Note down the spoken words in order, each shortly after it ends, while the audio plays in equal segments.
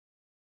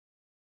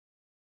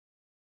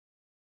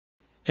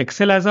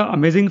Excel has an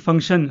amazing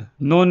function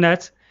known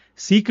as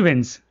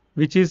sequence,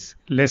 which is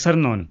lesser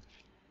known.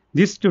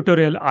 This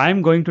tutorial, I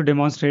am going to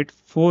demonstrate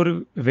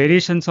 4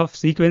 variations of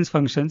sequence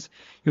functions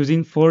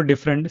using 4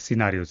 different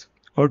scenarios.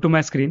 Over to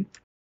my screen.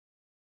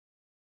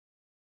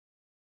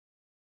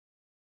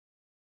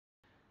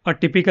 A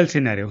typical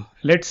scenario.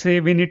 Let's say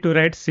we need to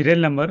write serial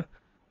number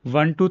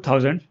 1 to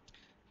 1000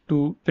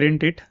 to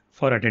print it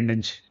for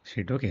attendance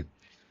sheet. Okay.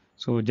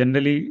 So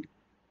generally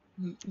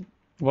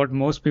what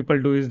most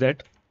people do is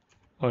that,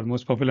 or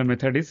most popular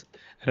method is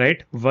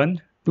write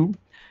 1, 2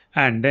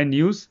 and then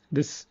use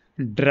this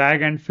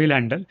drag and fill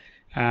handle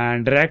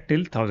and drag till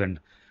 1000.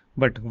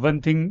 But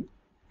one thing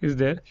is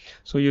there,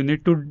 so you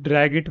need to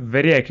drag it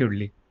very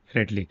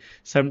accurately.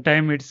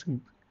 Sometimes it's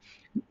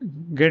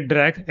get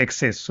drag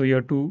excess, so you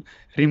have to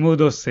remove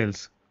those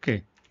cells.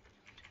 Okay,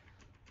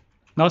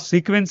 now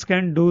sequence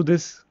can do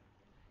this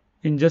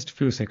in just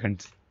few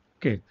seconds.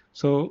 Okay,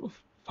 so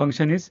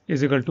function is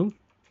equal to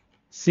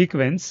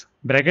sequence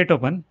bracket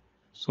open.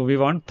 So we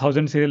want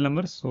 1000 serial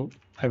numbers, so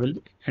I will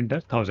enter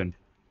 1000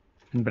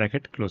 and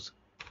bracket close.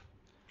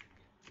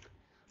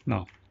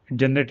 Now it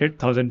generated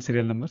 1000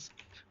 serial numbers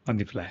on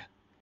the fly.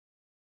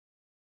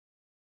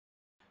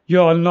 You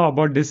all know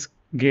about this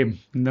game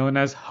known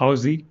as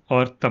Housie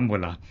or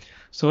Tambola.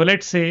 So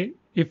let's say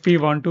if we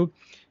want to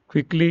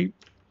quickly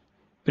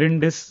print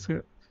this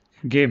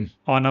game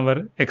on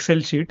our Excel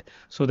sheet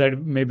so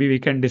that maybe we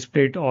can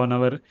display it on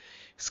our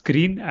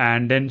screen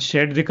and then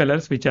shade the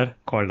colors which are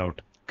called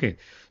out. Okay,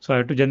 so I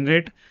have to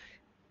generate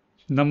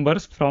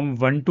numbers from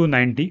 1 to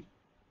 90.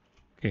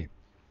 Okay,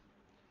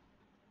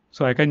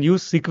 so I can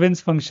use sequence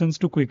functions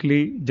to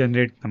quickly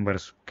generate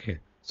numbers. Okay,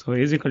 so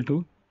is equal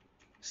to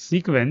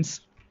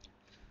sequence.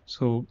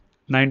 So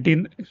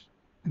 19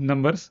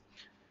 numbers.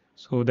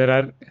 So there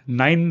are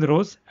 9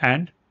 rows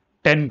and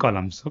 10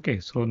 columns. Okay,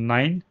 so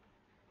 9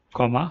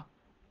 comma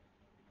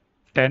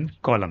 10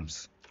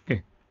 columns.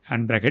 Okay,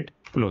 and bracket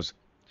close.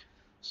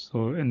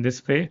 So in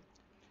this way,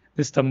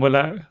 this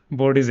Tambola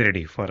board is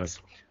ready for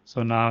us.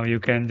 So now you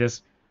can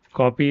just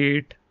copy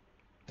it,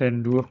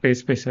 then do a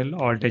paste special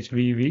Alt H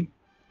V,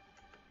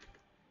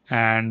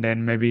 and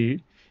then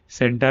maybe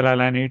center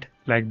align it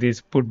like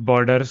this, put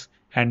borders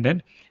and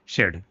then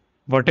shade,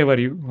 whatever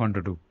you want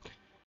to do.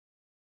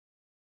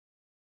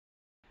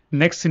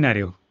 Next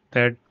scenario,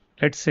 that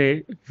let's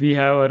say we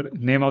have our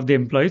name of the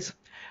employees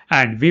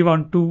and we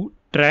want to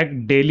track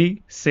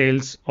daily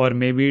sales or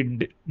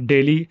maybe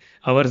daily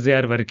hours they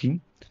are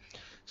working.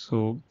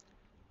 So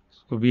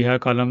we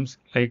have columns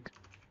like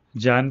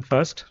Jan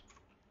 1st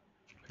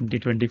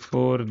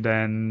 2024,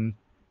 then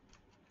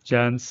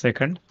Jan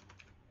 2nd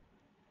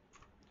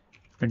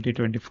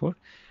 2024,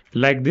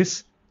 like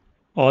this,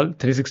 all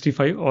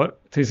 365 or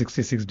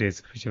 366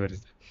 days, whichever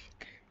is.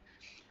 Okay.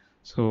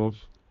 So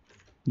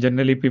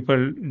generally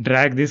people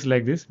drag this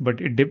like this, but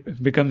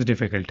it becomes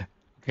difficult.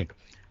 Okay,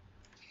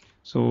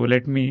 so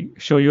let me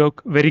show you a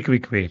very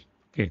quick way.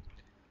 Okay,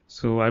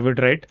 so I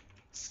would write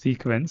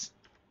sequence.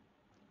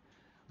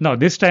 Now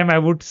this time I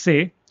would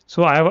say,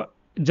 so I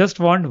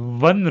just want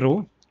one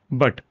row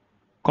but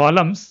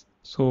columns.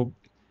 So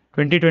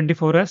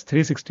 2024 has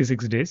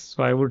 366 days,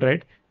 so I would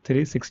write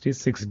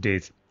 366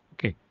 days.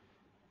 Okay,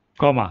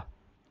 comma,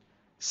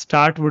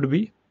 start would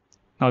be,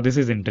 now this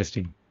is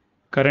interesting,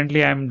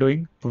 currently I am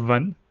doing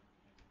 1.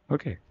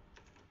 Okay,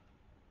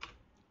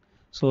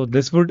 so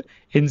this would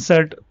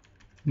insert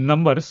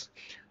numbers.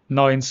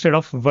 Now instead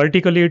of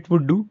vertically it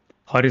would do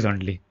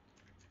horizontally,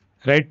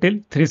 right till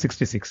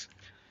 366.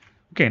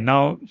 Okay,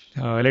 now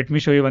let me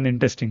show you one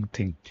interesting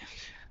thing.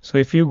 So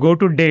if you go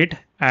to date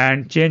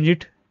and change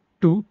it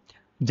to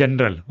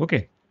general,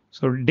 okay,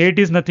 so date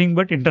is nothing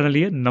but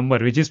internally a number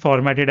which is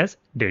formatted as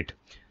date.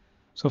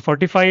 So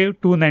 45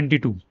 to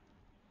 92.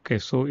 Okay,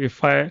 so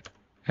if I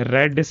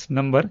write this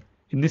number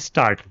in the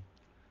start,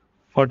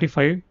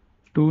 45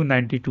 to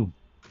 92.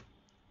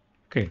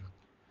 Okay,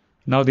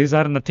 now these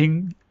are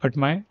nothing but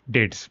my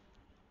dates.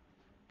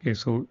 Okay,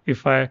 so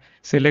if I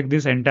select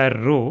this entire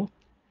row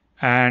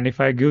and if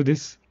I give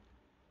this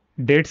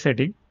date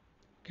setting,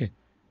 okay,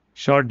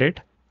 short date,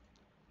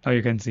 now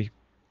you can see,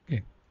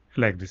 okay,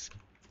 like this,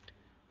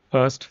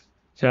 1st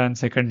Jan,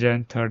 2nd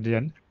Jan, 3rd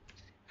Jan,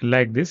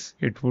 like this,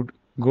 it would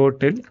go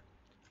till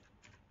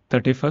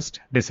 31st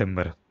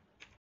December.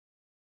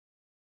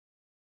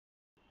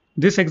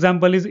 This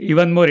example is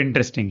even more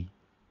interesting.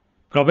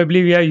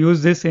 Probably we have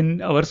used this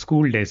in our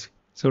school days.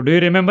 So do you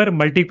remember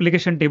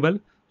multiplication table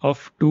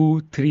of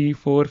 2, 3,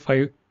 4,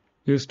 5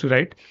 used to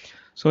write?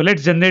 So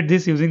let's generate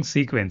this using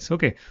sequence.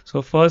 Okay,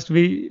 so first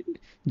we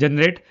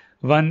generate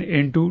 1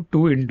 into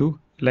 2 into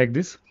like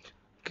this.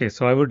 Okay,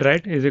 so I would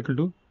write is equal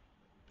to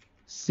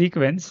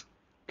sequence.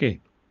 Okay,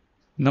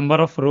 number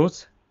of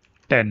rows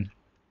 10,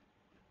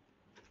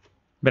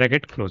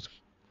 bracket close.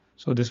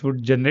 So this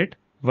would generate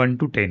 1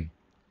 to 10.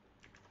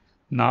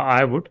 Now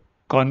I would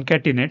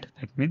concatenate,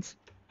 that means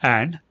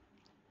and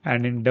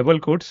in double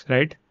quotes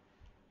write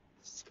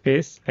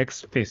space x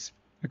space.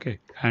 Okay,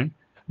 and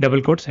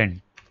double quotes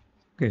end.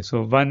 Okay,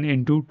 so 1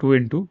 into 2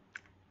 into.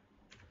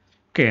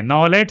 Okay,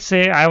 now let's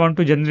say I want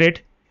to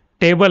generate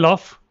table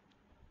of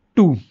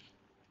 2.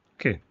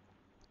 Okay.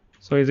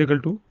 So is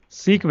equal to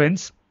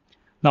sequence.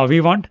 Now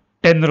we want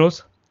 10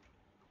 rows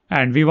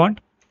and we want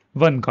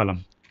 1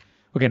 column.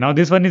 Okay, now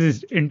this one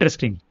is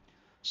interesting.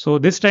 So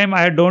this time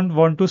I don't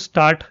want to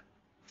start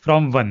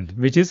from 1,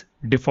 which is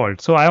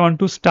default. So I want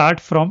to start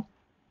from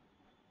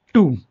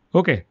 2.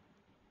 Okay.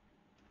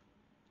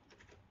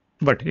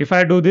 But if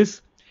I do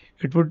this,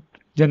 it would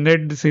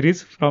generate the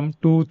series from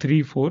 2,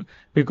 3, 4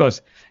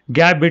 because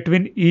gap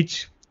between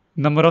each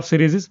number of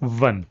series is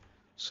 1.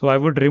 So I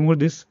would remove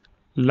this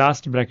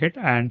last bracket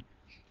and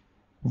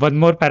one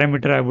more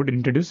parameter I would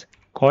introduce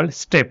called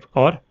step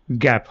or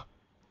gap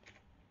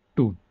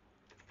 2.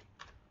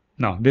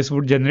 Now this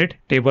would generate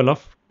table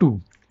of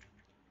 2.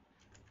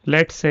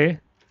 Let's say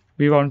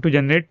we want to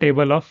generate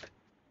table of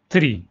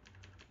 3.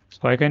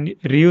 So I can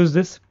reuse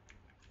this.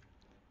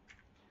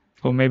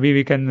 So maybe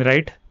we can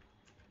write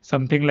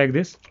something like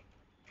this,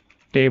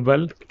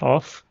 table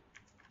of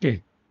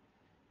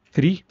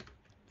 3,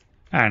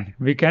 and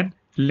we can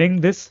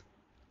link this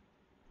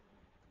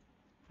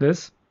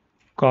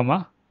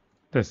comma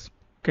this,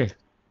 okay,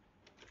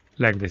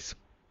 like this.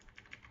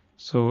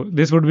 So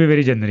this would be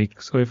very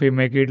generic. So if we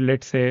make it,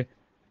 let's say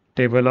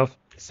table of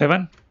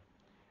 7,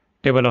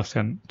 table of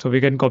 7, so we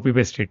can copy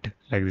paste it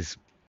like this.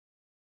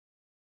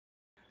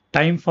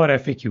 Time for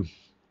FAQ.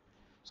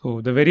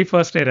 So the very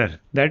first error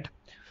that,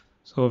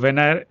 so when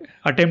I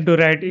attempt to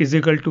write is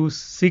equal to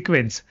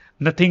sequence,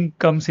 nothing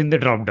comes in the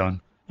drop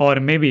down. Or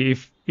maybe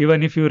if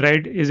even if you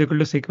write is equal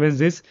to sequence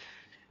this,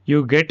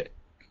 you get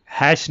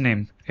hash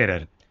name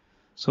error.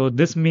 So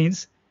this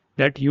means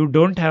that you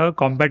don't have a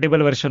compatible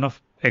version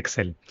of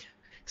Excel.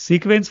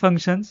 Sequence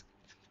functions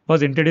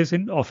was introduced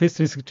in Office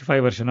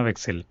 365 version of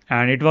Excel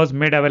and it was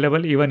made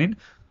available even in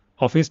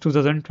Office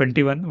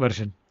 2021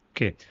 version.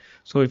 Okay,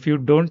 so if you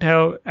don't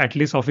have at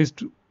least Office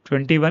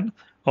 21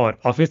 or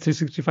Office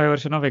 365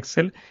 version of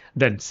Excel,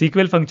 then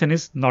SQL function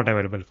is not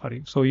available for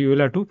you. So you will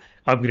have to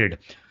upgrade.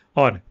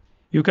 Or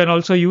you can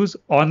also use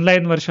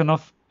online version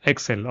of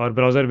Excel or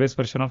browser based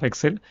version of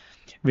Excel,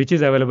 which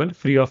is available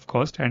free of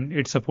cost and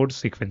it supports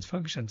sequence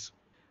functions.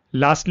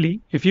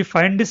 Lastly, if you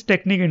find this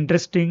technique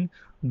interesting,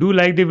 do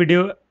like the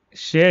video,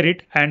 share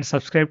it and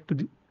subscribe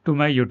to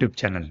my YouTube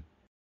channel.